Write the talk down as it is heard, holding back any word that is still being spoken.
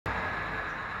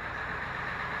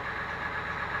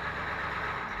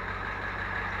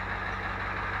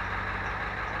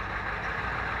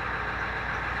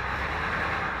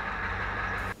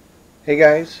Hey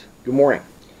guys, good morning.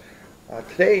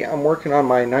 Today I'm working on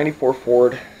my 94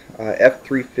 Ford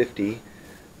F350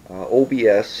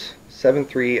 OBS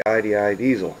 7.3 IDI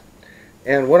diesel.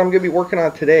 And what I'm going to be working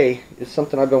on today is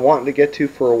something I've been wanting to get to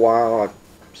for a while. I've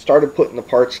started putting the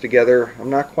parts together. I'm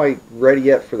not quite ready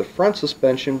yet for the front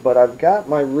suspension, but I've got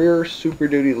my rear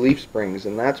SuperDuty leaf springs,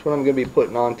 and that's what I'm going to be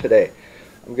putting on today.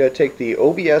 I'm going to take the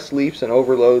OBS leafs and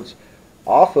overloads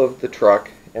off of the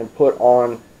truck and put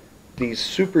on these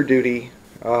SuperDuty,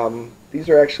 these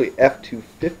are actually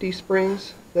F250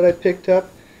 springs that I picked up,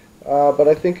 but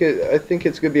I think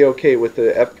it's going to be okay with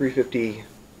the F350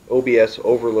 OBS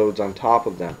overloads on top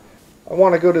of them. I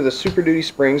want to go to the SuperDuty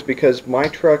springs because my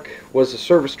truck was a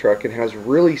service truck and has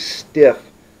really stiff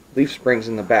leaf springs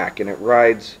in the back, and it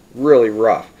rides really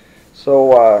rough.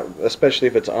 So especially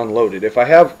if it's unloaded. If I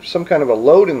have some kind of a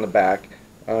load in the back,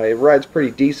 it rides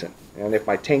pretty decent, and if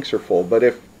my tanks are full. But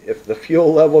if the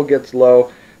fuel level gets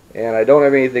low and I don't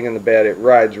have anything in the bed, it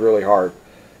rides really hard.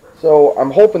 So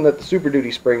I'm hoping that the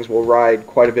SuperDuty springs will ride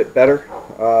quite a bit better.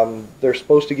 They're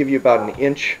supposed to give you about an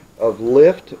inch of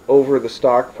lift over the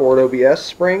stock Ford OBS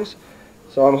springs.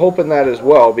 So I'm hoping that as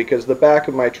well, because the back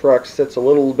of my truck sits a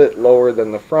little bit lower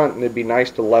than the front, and it'd be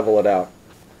nice to level it out.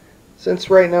 Since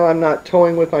right now I'm not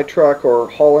towing with my truck or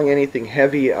hauling anything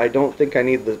heavy, I don't think I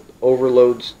need the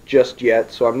overloads just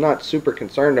yet, so I'm not super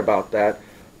concerned about that.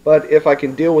 But if I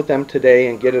can deal with them today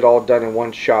and get it all done in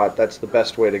one shot, that's the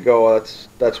best way to go.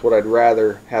 That's what I'd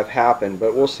rather have happen,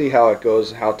 but we'll see how it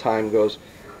goes, how time goes.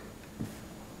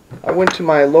 I went to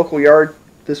my local yard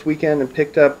this weekend and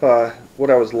picked up what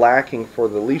I was lacking for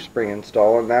the leaf spring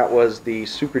install, and that was the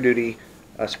SuperDuty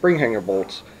spring hanger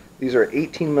bolts. These are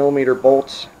 18mm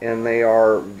bolts, and they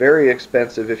are very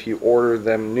expensive if you order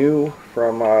them new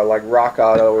from like Rock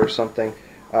Auto or something.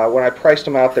 When I priced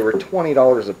them out, they were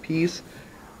 $20 a piece,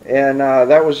 and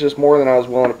that was just more than I was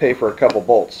willing to pay for a couple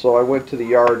bolts. So I went to the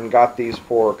yard and got these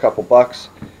for a couple bucks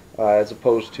as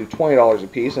opposed to $20 a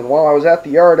piece. And while I was at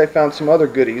the yard, I found some other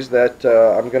goodies that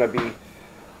I'm going to be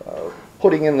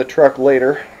putting in the truck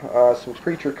later. Some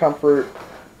creature comfort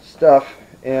stuff,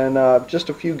 and just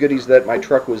a few goodies that my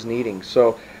truck was needing.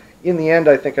 So in the end,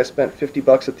 I think I spent 50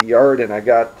 bucks at the yard, and I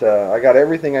got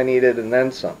everything I needed and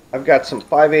then some. I've got some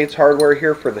 5/8 hardware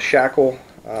here for the shackle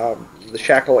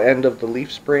end of the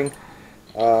leaf spring.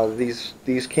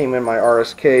 These came in my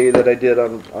RSK that I did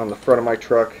on the front of my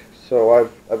truck. So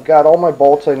I've got all my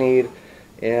bolts I need,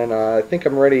 and I think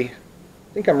I'm ready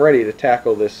to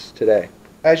tackle this today.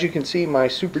 As you can see, my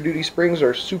SuperDuty springs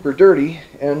are super dirty,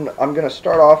 and I'm going to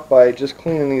start off by just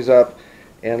cleaning these up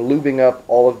and lubing up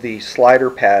all of the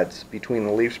slider pads between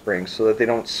the leaf springs so that they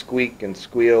don't squeak and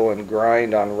squeal and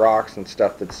grind on rocks and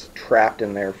stuff that's trapped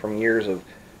in there from years of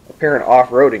apparent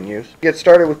off-roading use. Get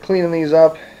started with cleaning these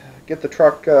up, get the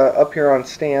truck up here on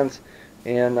stands,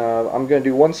 and I'm going to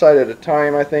do one side at a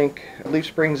time, I think. Leaf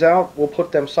springs out, we'll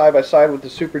put them side by side with the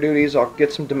SuperDuties. I'll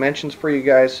get some dimensions for you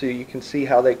guys so you can see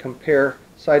how they compare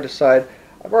side to side.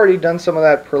 I've already done some of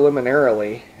that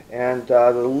preliminarily, and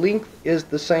the length is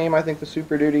the same. I think the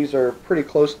SuperDuties are pretty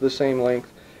close to the same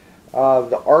length.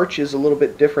 The arch is a little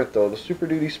bit different though. The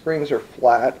SuperDuty springs are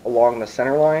flat along the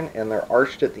center line, and they're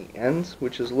arched at the ends,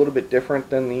 which is a little bit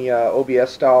different than the OBS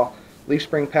style leaf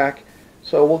spring pack.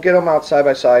 So we'll get them out side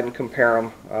by side and compare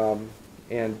them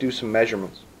and do some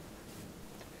measurements.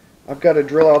 I've got to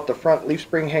drill out the front leaf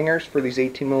spring hangers for these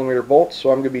 18mm bolts,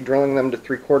 so I'm going to be drilling them to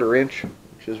 3/4 inch,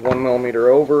 which is 1 millimeter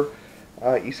over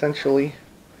essentially.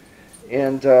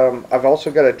 And I've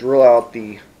also got to drill out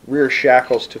the rear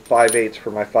shackles to 5/8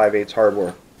 for my 5/8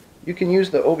 hardware. You can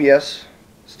use the OBS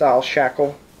style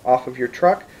shackle off of your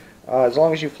truck as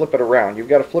long as you flip it around. You've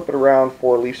got to flip it around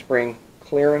for leaf spring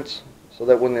clearance so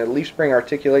that when the leaf spring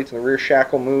articulates and the rear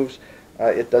shackle moves,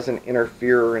 it doesn't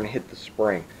interfere and hit the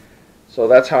spring. So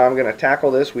that's how I'm going to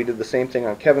tackle this. We did the same thing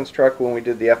on Kevin's truck when we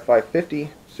did the F550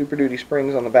 SuperDuty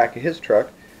springs on the back of his truck.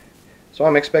 So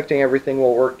I'm expecting everything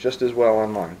will work just as well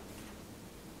on mine.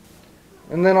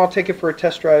 And then I'll take it for a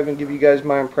test drive and give you guys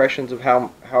my impressions of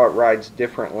how it rides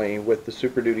differently with the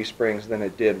SuperDuty springs than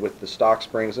it did with the stock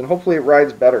springs. And hopefully it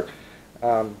rides better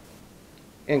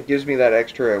and gives me that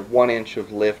extra 1 inch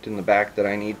of lift in the back that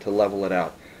I need to level it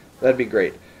out. That'd be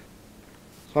great.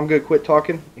 So I'm going to quit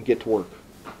talking and get to work.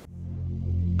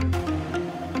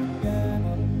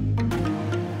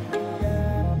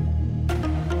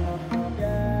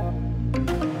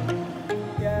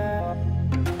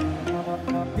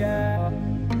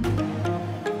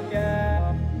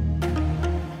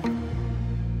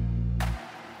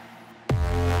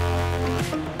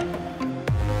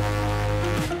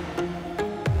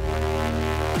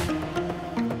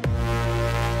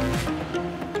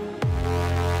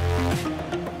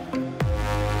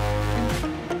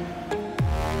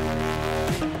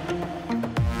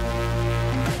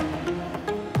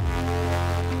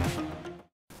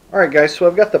 Alright guys, so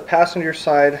I've got the passenger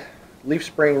side leaf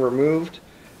spring removed,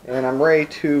 and I'm ready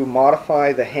to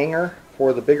modify the hanger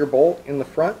for the bigger bolt in the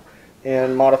front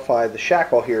and modify the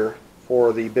shackle here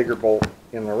for the bigger bolt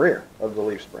in the rear of the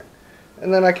leaf spring.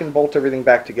 And then I can bolt everything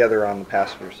back together on the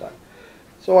passenger side.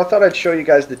 So I thought I'd show you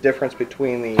guys the difference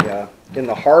between the in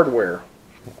the hardware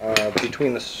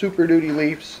between the SuperDuty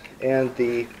leafs and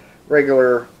the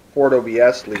regular Ford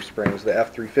OBS leaf springs, the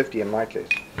F350 in my case.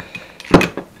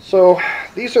 So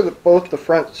these are both the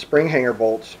front spring hanger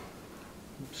bolts.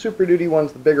 SuperDuty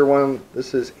one's the bigger one.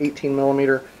 This is 18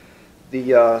 millimeter.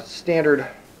 The standard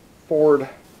Ford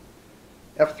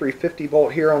F350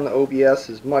 bolt here on the OBS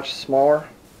is much smaller.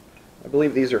 I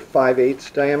believe these are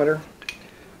 5/8 diameter.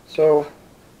 So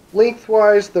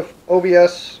lengthwise, the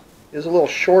OBS is a little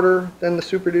shorter than the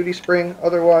SuperDuty spring,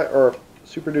 otherwise, or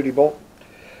SuperDuty bolt.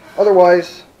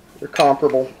 Otherwise, they're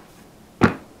comparable.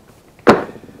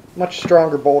 Much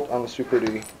stronger bolt on the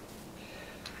SuperDuty.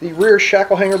 The rear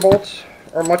shackle hanger bolts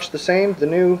are much the same. The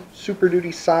new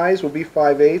SuperDuty size will be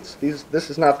 5/8. This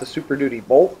is not the SuperDuty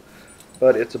bolt,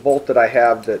 but it's a bolt that I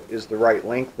have that is the right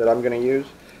length that I'm going to use.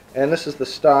 And this is the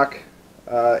stock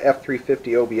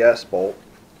F350 OBS bolt.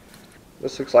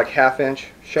 This looks like 1/2 inch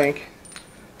shank,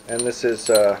 and this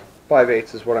is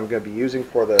 5/8 is what I'm going to be using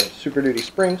for the SuperDuty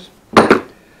springs.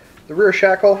 The rear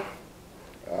shackle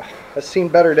has seen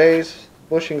better days.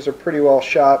 Bushings are pretty well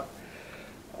shot.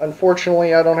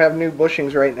 Unfortunately, I don't have new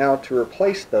bushings right now to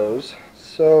replace those,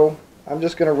 so I'm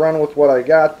just going to run with what I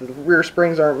got. The rear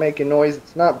springs aren't making noise.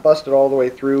 It's not busted all the way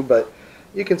through, but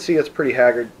you can see it's pretty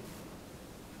haggard.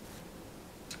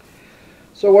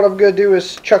 So what I'm going to do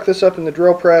is chuck this up in the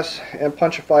drill press and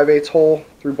punch a 5/8 hole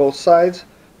through both sides.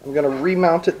 I'm going to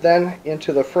remount it then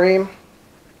into the frame,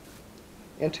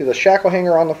 into the shackle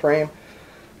hanger on the frame,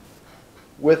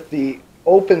 with the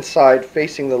open side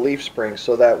facing the leaf spring,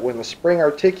 so that when the spring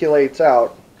articulates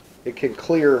out, it can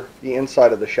clear the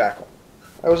inside of the shackle.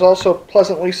 I was also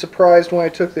pleasantly surprised when I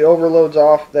took the overloads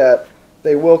off that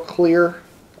they will clear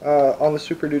on the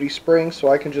SuperDuty spring, so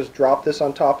I can just drop this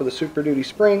on top of the SuperDuty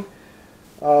spring,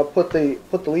 put the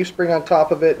leaf spring on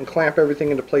top of it, and clamp everything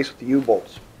into place with the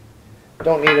U-bolts.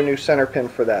 Don't need a new center pin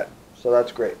for that, so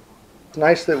that's great. It's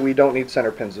nice that we don't need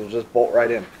center pins. It'll just bolt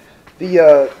right in.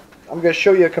 I'm going to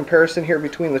show you a comparison here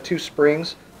between the two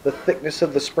springs. The thickness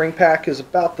of the spring pack is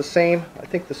about the same. I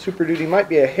think the SuperDuty might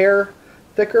be a hair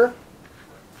thicker.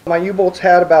 My U-bolts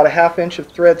had about 1/2 inch of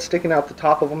thread sticking out the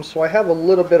top of them, so I have a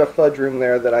little bit of fudge room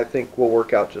there that I think will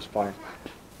work out just fine.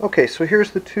 Okay, so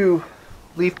here's the two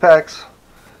leaf packs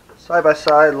side by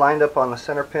side, lined up on the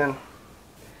center pin.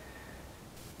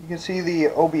 You can see the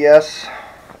OBS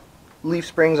leaf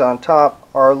springs on top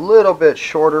are a little bit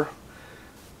shorter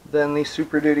than the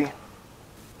SuperDuty.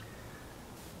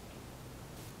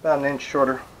 About 1 inch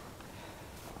shorter.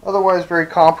 Otherwise very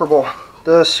comparable.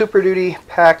 The SuperDuty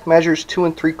pack measures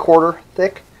 2 3/4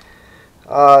 thick.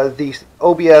 The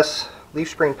OBS leaf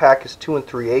spring pack is 2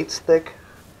 3/8 thick.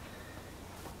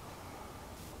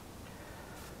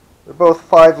 They're both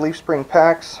 5 leaf spring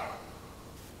packs.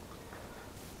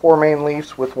 4 main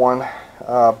leaves with 1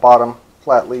 bottom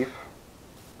flat leaf.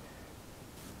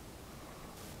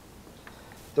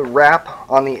 The wrap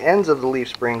on the ends of the leaf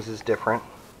springs is different.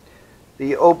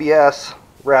 The OBS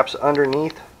wraps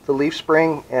underneath the leaf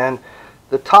spring, and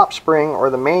the top spring,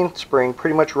 or the main spring,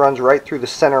 pretty much runs right through the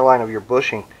center line of your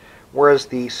bushing, whereas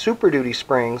the SuperDuty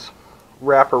springs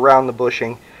wrap around the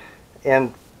bushing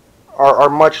and are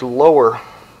much lower.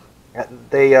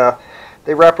 They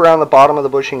wrap around the bottom of the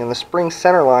bushing, and the spring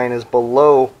center line is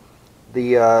below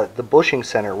the bushing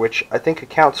center, which I think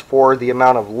accounts for the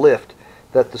amount of lift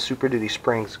that the SuperDuty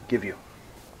springs give you.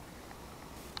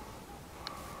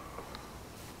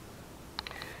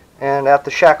 And at the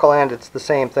shackle end, it's the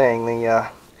same thing.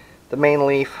 The main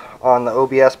leaf on the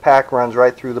OBS pack runs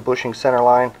right through the bushing center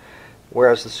line,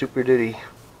 whereas the SuperDuty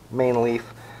main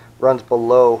leaf runs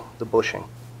below the bushing.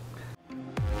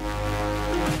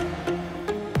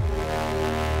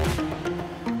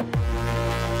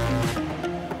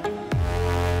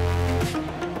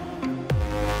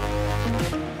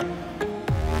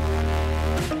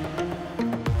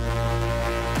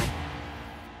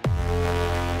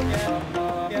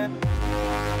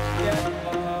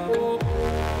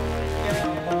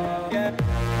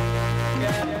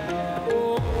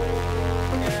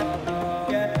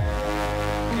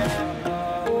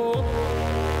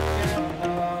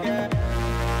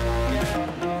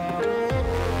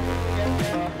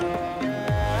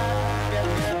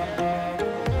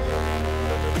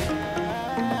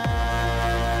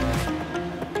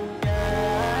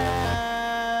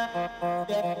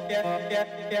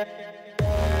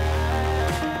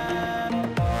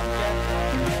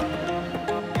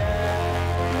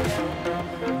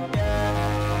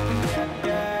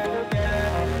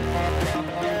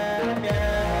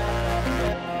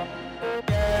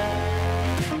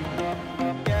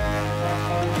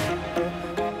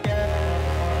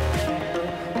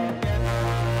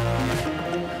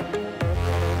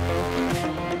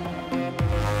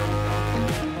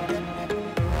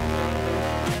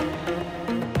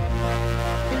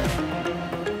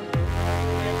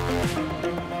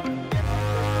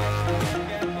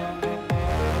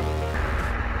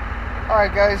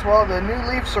 Alright guys, well the new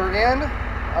leafs are in.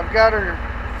 I've got her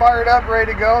fired up,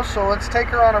 ready to go, so let's take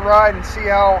her on a ride and see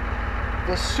how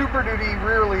the SuperDuty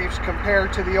rear leafs compare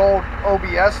to the old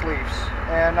OBS leafs.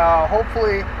 And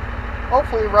hopefully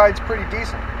the ride's pretty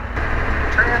decent.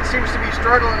 Trans seems to be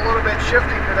struggling a little bit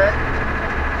shifting today.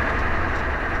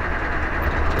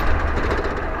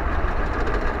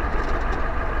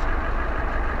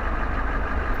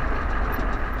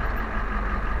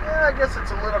 I guess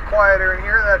it's a little quieter in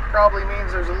here. That probably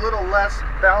means there's a little less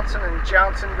bouncing and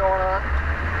jouncing going on.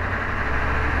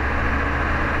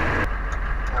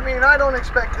 I mean, I don't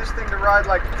expect this thing to ride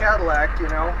like a Cadillac, you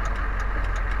know.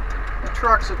 A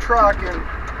truck's a truck, and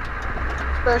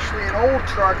especially an old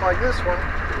truck like this one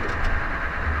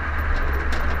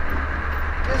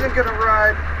isn't going to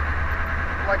ride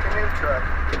like a new truck.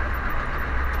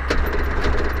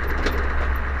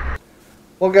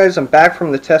 Well guys, I'm back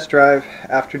from the test drive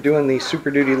after doing the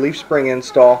SuperDuty leaf spring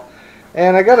install,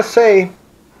 and I gotta say,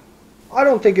 I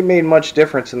don't think it made much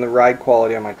difference in the ride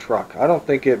quality on my truck. I don't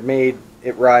think it made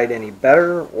it ride any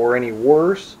better or any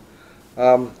worse.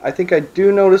 I think I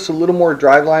do notice a little more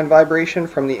driveline vibration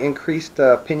from the increased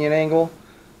pinion angle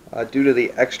due to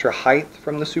the extra height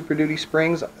from the SuperDuty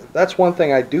springs. That's one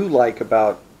thing I do like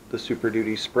about the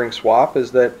SuperDuty spring swap,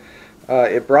 is that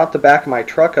it brought the back of my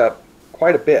truck up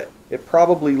quite a bit. It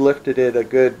probably lifted it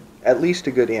at least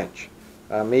a good inch,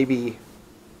 maybe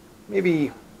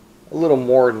a little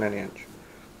more than an inch.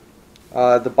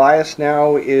 The bias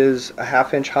now is a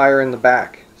 ½ inch higher in the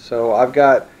back, so I've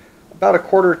got about a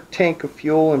quarter tank of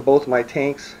fuel in both my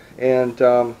tanks, and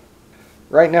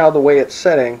right now the way it's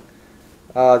setting,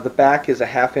 the back is a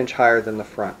 ½ inch higher than the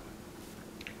front.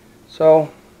 So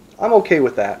I'm okay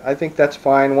with that. I think that's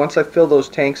fine. Once I fill those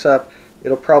tanks up,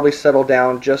 it'll probably settle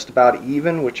down just about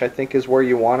even, which I think is where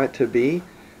you want it to be.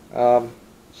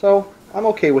 So I'm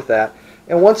okay with that.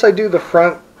 And once I do the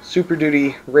front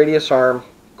SuperDuty radius arm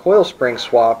coil spring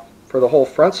swap for the whole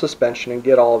front suspension and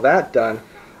get all of that done,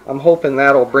 I'm hoping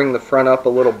that'll bring the front up a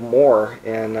little more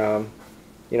and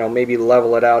you know, maybe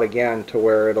level it out again to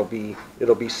where it'll be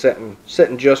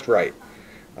sitting just right.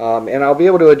 And I'll be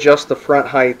able to adjust the front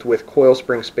height with coil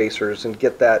spring spacers and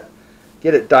get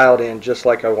it dialed in just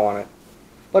like I want it.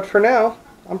 But for now,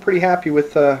 I'm pretty happy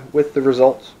with the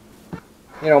results.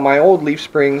 You know, my old leaf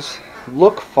springs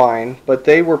look fine, but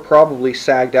they were probably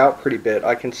sagged out pretty bit.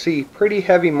 I can see pretty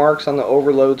heavy marks on the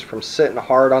overloads from sitting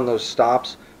hard on those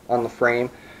stops on the frame,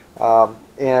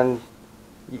 and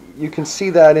you can see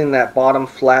that in that bottom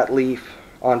flat leaf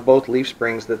on both leaf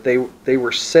springs, that they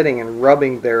were sitting and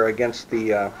rubbing there against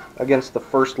the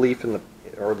first leaf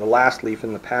or the last leaf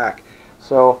in the pack.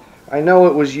 So I know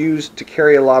it was used to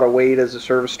carry a lot of weight as a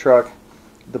service truck.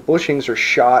 The bushings are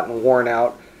shot and worn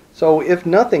out. So if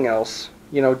nothing else,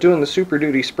 you know, doing the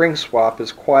SuperDuty spring swap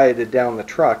has quieted down the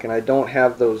truck, and I don't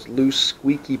have those loose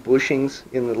squeaky bushings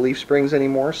in the leaf springs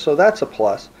anymore, so that's a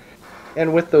plus.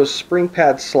 And with those spring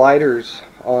pad sliders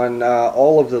on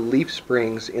all of the leaf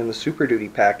springs in the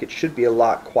SuperDuty pack, it should be a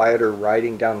lot quieter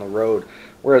riding down the road.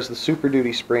 Whereas the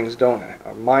SuperDuty springs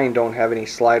mine don't have any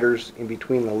sliders in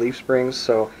between the leaf springs,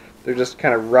 so they're just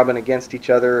kind of rubbing against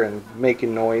each other and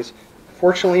making noise.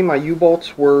 Fortunately, my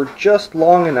U-bolts were just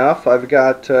long enough. I've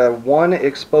got one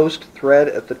exposed thread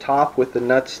at the top with the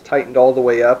nuts tightened all the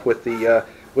way up with the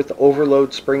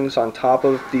overload springs on top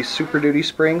of these SuperDuty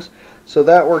springs. So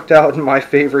that worked out in my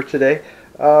favor today.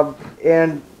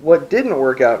 And what didn't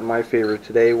work out in my favor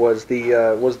today was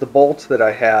the bolts that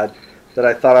I had that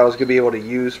I thought I was going to be able to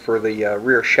use for the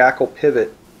rear shackle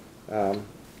pivot on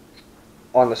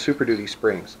the SuperDuty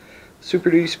springs.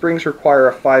 SuperDuty springs require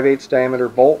a 5/8 diameter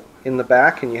bolt in the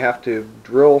back, and you have to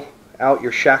drill out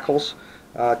your shackles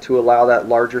to allow that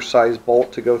larger size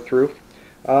bolt to go through.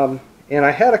 And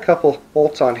I had a couple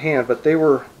bolts on hand, but they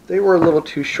were a little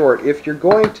too short. If you're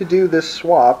going to do this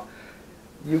swap,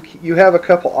 you have a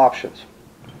couple options.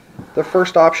 The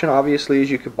first option obviously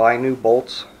is you could buy new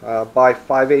bolts, buy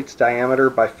 5/8 diameter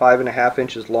by 5.5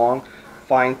 inches long,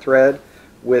 fine thread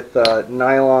with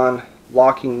nylon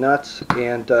locking nuts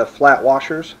and flat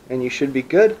washers, and you should be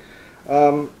good.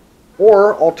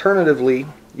 Or alternatively,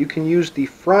 you can use the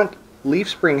front leaf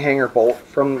spring hanger bolt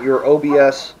from your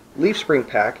OBS leaf spring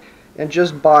pack and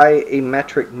just buy a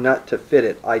metric nut to fit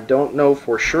it. I don't know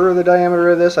for sure the diameter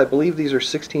of this. I believe these are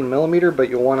 16 millimeter, but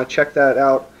you'll want to check that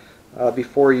out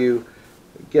before you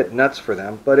get nuts for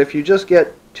them. But if you just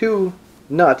get 2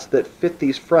 nuts that fit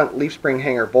these front leaf spring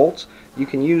hanger bolts, you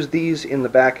can use these in the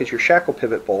back as your shackle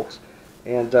pivot bolts,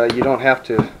 and you don't have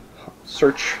to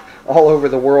search all over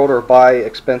the world or buy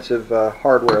expensive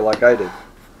hardware like I did.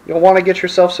 You'll want to get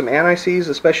yourself some anti-seize,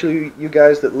 especially you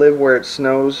guys that live where it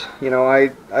snows. You know,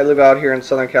 I live out here in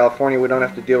Southern California. We don't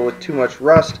have to deal with too much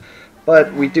rust,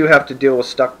 but we do have to deal with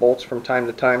stuck bolts from time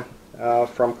to time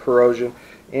from corrosion.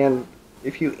 And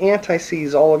if you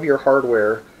anti-seize all of your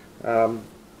hardware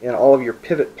and all of your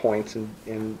pivot points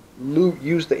and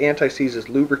use the anti-seize as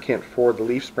lubricant for the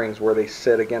leaf springs where they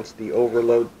sit against the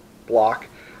overload block,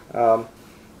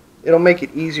 it'll make it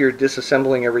easier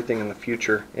disassembling everything in the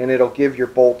future, and it'll give your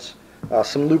bolts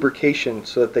some lubrication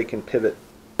so that they can pivot.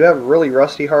 If you have really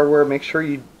rusty hardware, make sure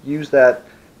you use that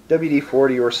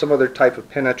WD-40 or some other type of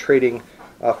penetrating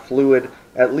fluid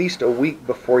at least a week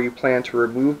before you plan to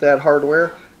remove that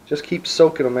hardware. Just keep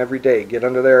soaking them every day. Get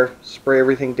under there, spray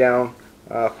everything down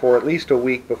for at least a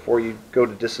week before you go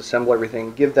to disassemble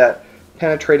everything. Give that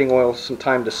penetrating oil some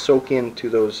time to soak into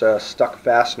those stuck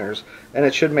fasteners, and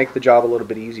it should make the job a little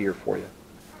bit easier for you.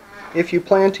 If you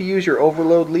plan to use your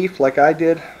overload leaf like I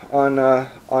did on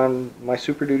my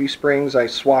SuperDuty springs, I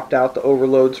swapped out the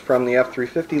overloads from the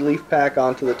F350 leaf pack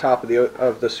onto the top of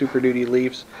the SuperDuty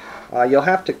leaves. You'll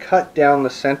have to cut down the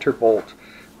center bolt.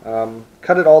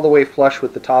 Cut it all the way flush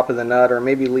with the top of the nut, or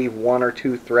maybe leave 1 or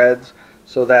 2 threads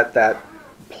so that that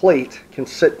plate can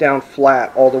sit down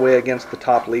flat all the way against the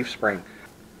top leaf spring.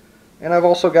 And I've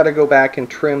also got to go back and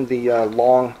trim the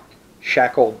long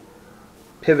shackle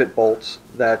pivot bolts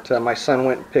that my son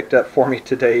went and picked up for me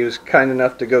today. He was kind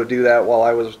enough to go do that while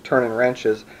I was turning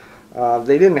wrenches.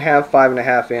 They didn't have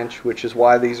 5.5 inch, which is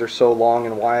why these are so long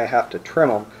and why I have to trim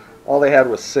them. All they had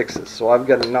was 6s, so I've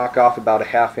got to knock off about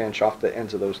 1/2 inch off the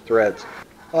ends of those threads.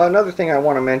 Another thing I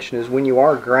want to mention is when you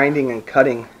are grinding and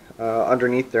cutting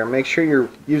underneath there, make sure you're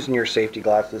using your safety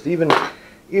glasses. Even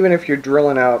if you're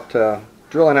drilling out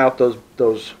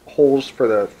those holes for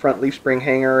the front leaf spring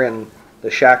hanger and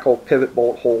the shackle pivot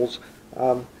bolt holes,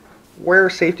 wear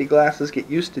safety glasses. Get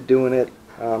used to doing it.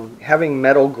 Having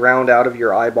metal ground out of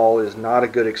your eyeball is not a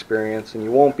good experience, and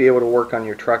you won't be able to work on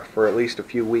your truck for at least a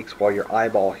few weeks while your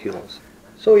eyeball heals.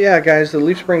 So yeah, guys, the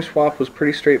leaf spring swap was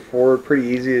pretty straightforward, pretty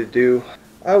easy to do.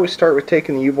 I always start with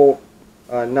taking the U-bolt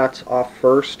nuts off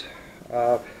first,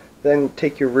 then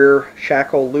take your rear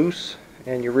shackle loose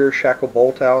and your rear shackle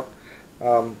bolt out,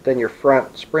 then your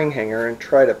front spring hanger, and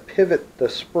try to pivot the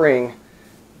spring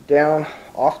down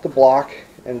off the block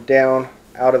and down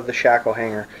out of the shackle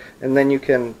hanger, and then you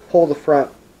can pull the front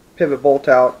pivot bolt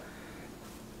out,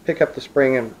 pick up the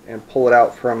spring, and pull it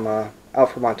out from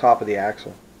on top of the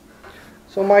axle.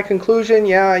 So my conclusion,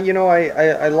 yeah, you know,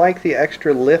 I like the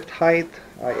extra lift height.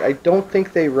 I don't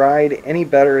think they ride any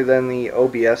better than the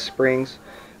OBS springs.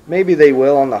 Maybe they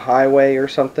will on the highway or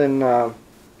something,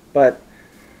 but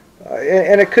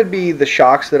and it could be the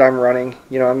shocks that I'm running.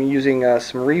 You know, I'm using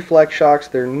some reflex shocks.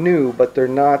 They're new, but they're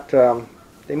not.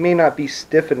 They may not be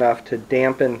stiff enough to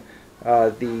dampen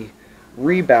the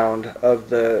rebound of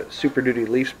the SuperDuty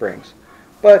leaf springs.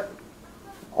 But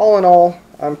all in all,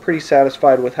 I'm pretty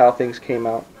satisfied with how things came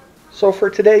out. So for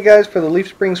today, guys, for the leaf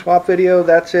spring swap video,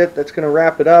 that's it. That's going to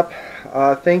wrap it up.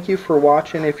 Thank you for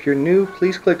watching. If you're new,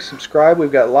 please click subscribe.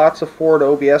 We've got lots of Ford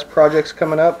OBS projects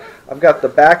coming up. I've got the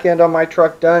back end on my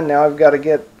truck done. Now I've got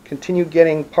to continue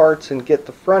getting parts and get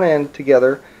the front end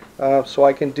together so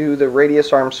I can do the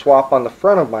radius arm swap on the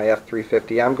front of my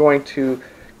F350. I'm going to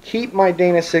keep my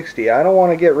Dana 60. I don't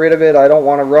want to get rid of it. I don't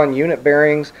want to run unit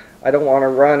bearings. I don't want to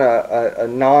run a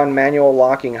non-manual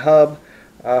locking hub.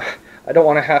 I don't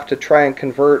want to have to try and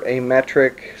convert a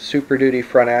metric SuperDuty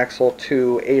front axle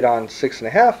to 8-on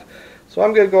 6.5. So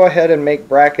I'm going to go ahead and make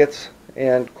brackets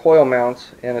and coil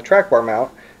mounts and a track bar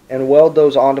mount and weld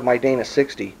those onto my Dana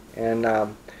 60. And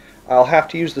I'll have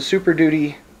to use the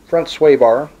SuperDuty front sway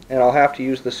bar, and I'll have to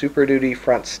use the SuperDuty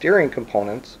front steering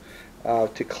components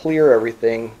to clear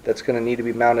everything that's going to need to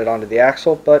be mounted onto the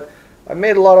axle. But I've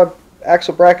made a lot of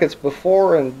axle brackets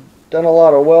before and done a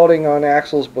lot of welding on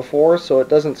axles before, so it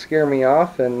doesn't scare me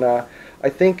off, and I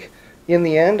think in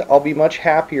the end I'll be much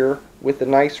happier with the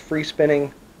nice free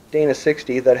spinning Dana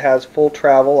 60 that has full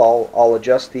travel. I'll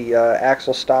adjust the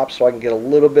axle stops so I can get a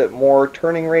little bit more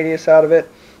turning radius out of it.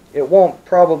 It won't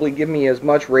probably give me as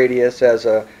much radius as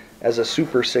a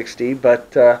Super 60,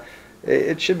 but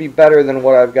it should be better than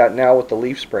what I've got now with the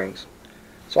leaf springs.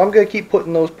 So I'm going to keep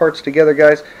putting those parts together,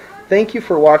 guys. Thank you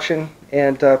for watching,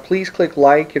 and please click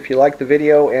like if you like the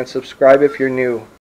video and subscribe if you're new.